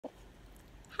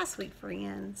Hi, sweet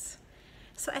friends.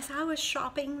 So, as I was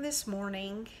shopping this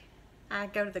morning, I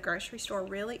go to the grocery store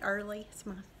really early. It's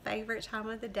my favorite time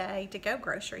of the day to go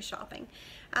grocery shopping.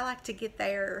 I like to get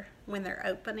there when they're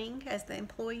opening as the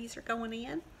employees are going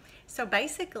in. So,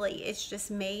 basically, it's just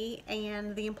me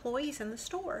and the employees in the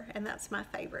store, and that's my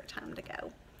favorite time to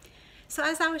go. So,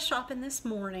 as I was shopping this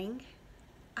morning,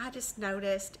 I just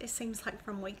noticed it seems like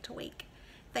from week to week,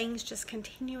 things just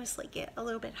continuously get a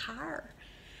little bit higher.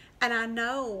 And I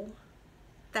know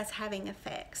that's having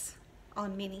effects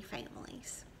on many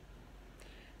families.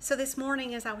 So this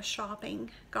morning, as I was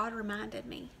shopping, God reminded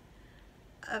me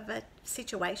of a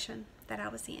situation that I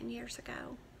was in years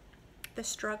ago, the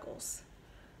struggles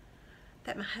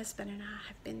that my husband and I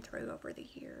have been through over the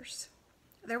years.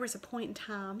 There was a point in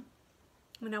time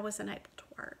when I wasn't able to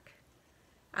work.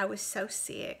 I was so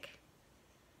sick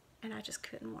and I just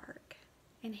couldn't work.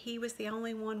 And he was the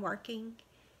only one working,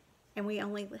 and we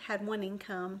only had one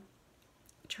income,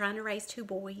 trying to raise two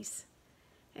boys.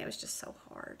 And it was just so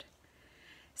hard.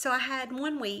 So I had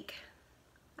one week,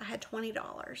 I had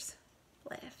 $20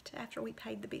 left after we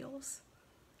paid the bills.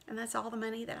 And that's all the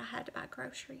money that I had to buy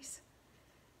groceries.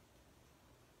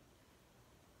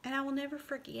 And I will never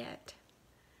forget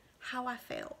how I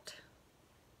felt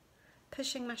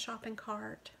pushing my shopping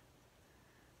cart,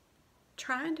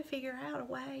 trying to figure out a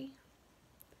way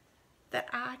that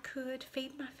I could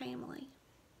feed my family.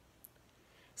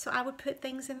 So I would put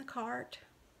things in the cart,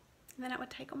 and then I would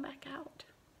take them back out.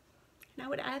 And I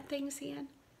would add things in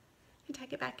and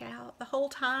take it back out. The whole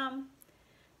time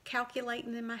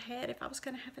calculating in my head if I was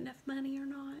going to have enough money or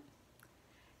not.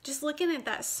 Just looking at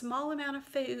that small amount of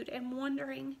food and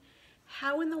wondering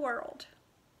how in the world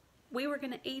we were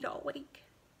going to eat all week.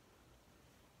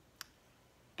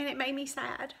 And it made me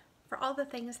sad for all the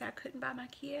things that I couldn't buy my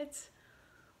kids.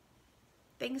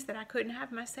 Things that I couldn't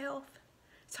have myself.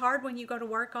 It's hard when you go to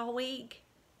work all week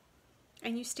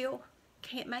and you still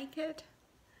can't make it.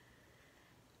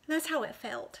 And that's how it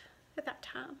felt at that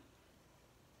time.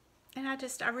 And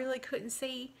I really couldn't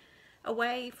see a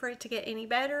way for it to get any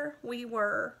better. We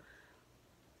were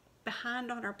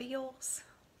behind on our bills.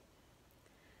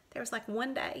 There was like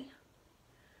one day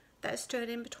that stood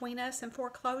in between us and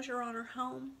foreclosure on our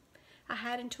home. I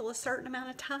had until a certain amount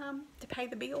of time to pay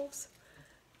the bills,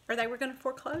 or they were going to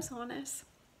foreclose on us.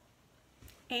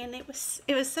 And it was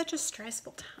such a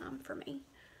stressful time for me.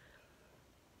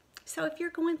 So if you're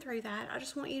going through that, I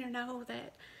just want you to know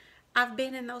that I've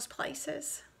been in those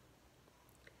places.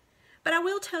 But I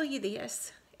will tell you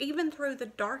this, even through the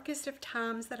darkest of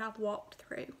times that I've walked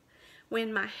through,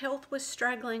 when my health was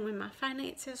struggling, when my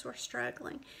finances were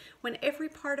struggling, when every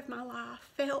part of my life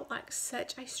felt like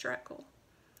such a struggle,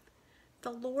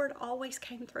 the Lord always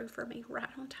came through for me right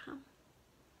on time.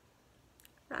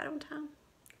 Right on time.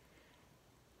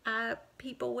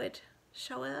 People would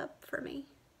show up for me.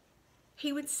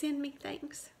 He would send me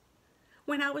things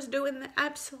when I was doing the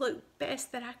absolute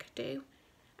best that I could do,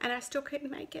 and I still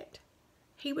couldn't make it.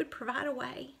 He would provide a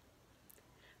way.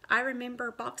 I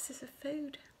remember boxes of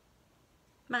food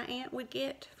my aunt would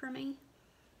get for me.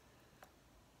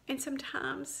 And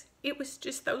sometimes it was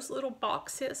just those little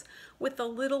boxes with the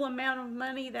little amount of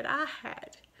money that I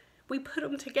had. We put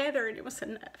them together and it was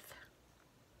enough.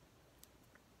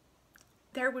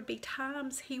 There would be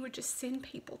times he would just send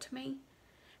people to me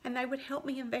and they would help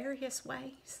me in various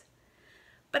ways.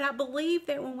 But I believe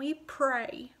that when we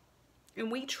pray and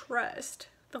we trust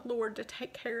the Lord to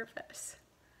take care of us,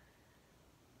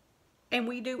 and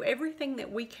we do everything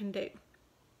that we can do,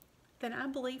 then I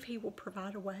believe He will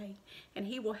provide a way and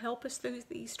He will help us through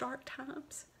these dark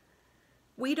times.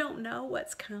 We don't know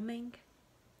what's coming,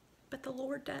 but the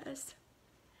Lord does.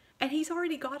 And He's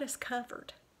already got us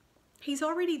covered. He's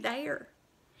already there.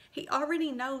 He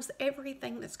already knows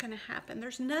everything that's going to happen.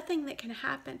 There's nothing that can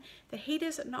happen that He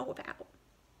doesn't know about.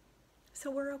 So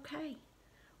we're okay.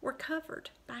 We're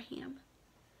covered by Him.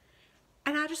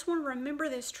 And I just want to remember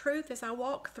this truth as I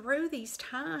walk through these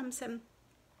times, and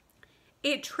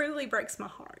it truly breaks my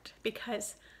heart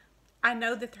because I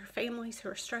know that there are families who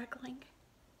are struggling.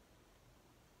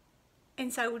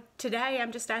 And so today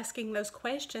I'm just asking those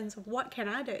questions of what can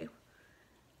I do?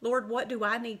 Lord, what do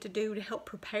I need to do to help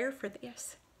prepare for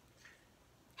this?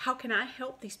 How can I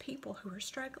help these people who are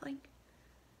struggling?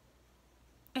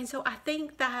 And so I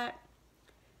think that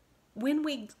when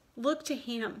we look to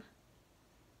Him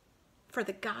for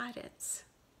the guidance,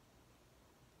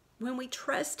 when we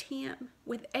trust Him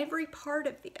with every part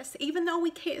of this, even though we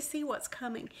can't see what's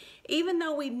coming, even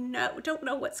though we don't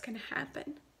know what's going to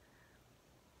happen,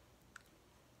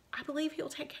 I believe He'll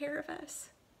take care of us.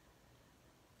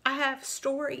 I have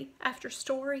story after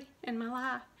story in my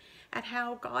life at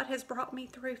how God has brought me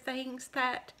through things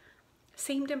that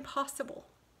seemed impossible.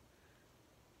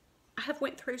 I have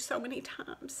went through so many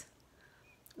times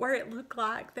where it looked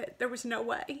like that there was no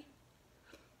way.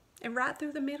 And right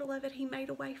through the middle of it, he made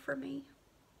a way for me.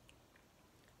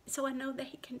 So I know that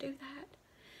he can do that.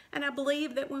 And I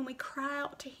believe that when we cry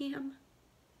out to him,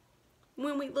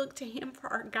 when we look to him for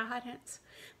our guidance,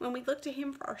 when we look to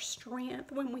him for our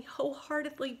strength, when we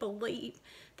wholeheartedly believe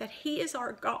that he is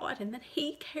our God and that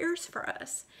he cares for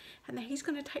us and that he's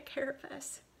going to take care of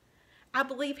us, I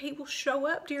believe he will show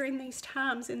up during these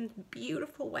times in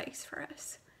beautiful ways for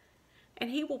us. And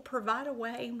he will provide a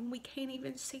way when we can't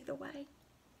even see the way.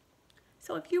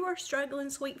 So if you are struggling,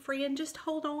 sweet friend, just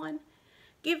hold on.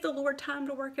 Give the Lord time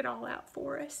to work it all out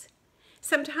for us.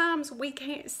 Sometimes we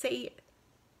can't see it.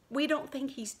 We don't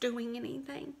think he's doing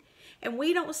anything. And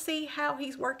we don't see how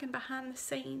he's working behind the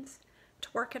scenes to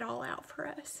work it all out for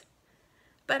us.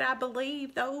 But I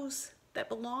believe those that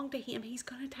belong to him, he's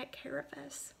going to take care of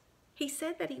us. He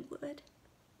said that he would.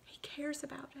 He cares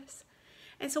about us.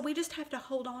 And so we just have to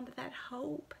hold on to that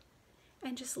hope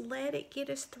and just let it get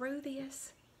us through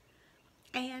this.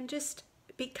 And just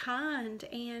be kind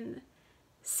and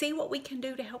see what we can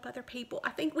do to help other people.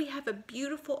 I think we have a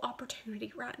beautiful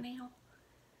opportunity right now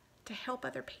to help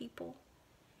other people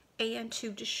and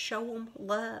to just show them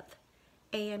love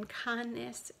and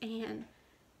kindness and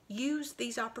use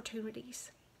these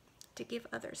opportunities to give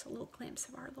others a little glimpse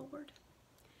of our Lord.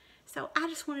 So I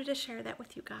just wanted to share that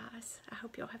with you guys. I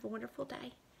hope you'll have a wonderful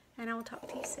day, and I will talk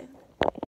to you soon.